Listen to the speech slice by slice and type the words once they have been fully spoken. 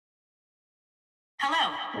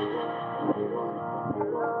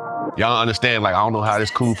Y'all understand, like, I don't know how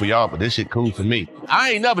this cool for y'all, but this shit cool for me.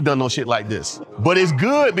 I ain't never done no shit like this. But it's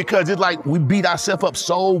good because it's like we beat ourselves up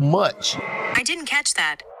so much. I didn't catch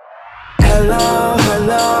that. Hello,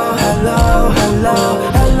 hello, hello, hello,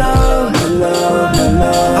 hello, hello,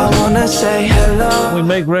 hello. I wanna say hello. We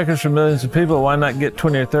make records for millions of people. Why not get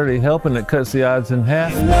 20 or 30 help, and it cuts the odds in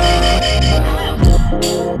half?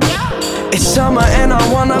 It's summer and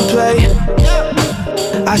I wanna play.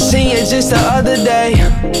 I seen it just the other day.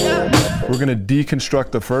 We're gonna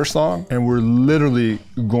deconstruct the first song, and we're literally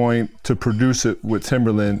going to produce it with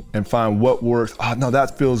Timbaland and find what works. Oh no,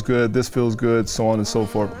 that feels good, this feels good, so on and so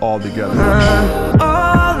forth, all together.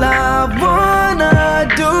 All I wanna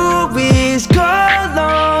do is call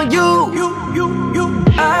on you.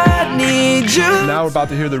 I need you. Now we're about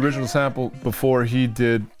to hear the original sample before he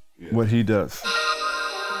did what he does.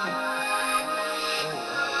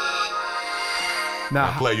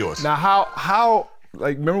 Now play yours. Now how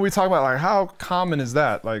like, remember we talked about, like, how common is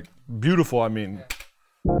that? Like, beautiful, I mean.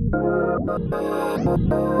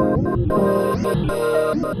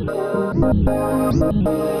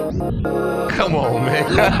 Come on,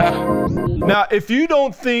 man. Now, if you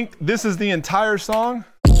don't think this is the entire song,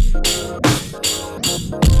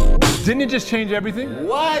 didn't it just change everything?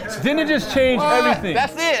 What? Didn't it just change everything?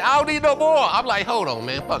 That's it. I don't need no more. I'm like, hold on,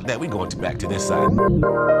 man. Fuck that. We going back to this side.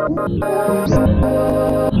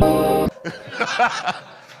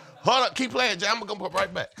 Hold up. Keep playing, Jay. I'm gonna put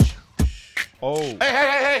right back. Oh.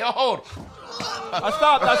 Hey, hold on. I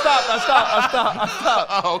stopped.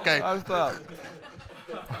 Oh, okay. I stopped.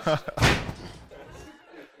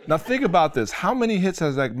 Now think about this. How many hits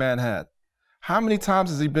has that man had? How many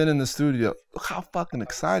times has he been in the studio? Look how fucking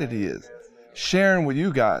excited he is. Sharing with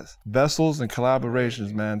you guys. Vessels and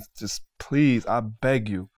collaborations, man. Just please, I beg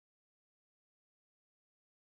you.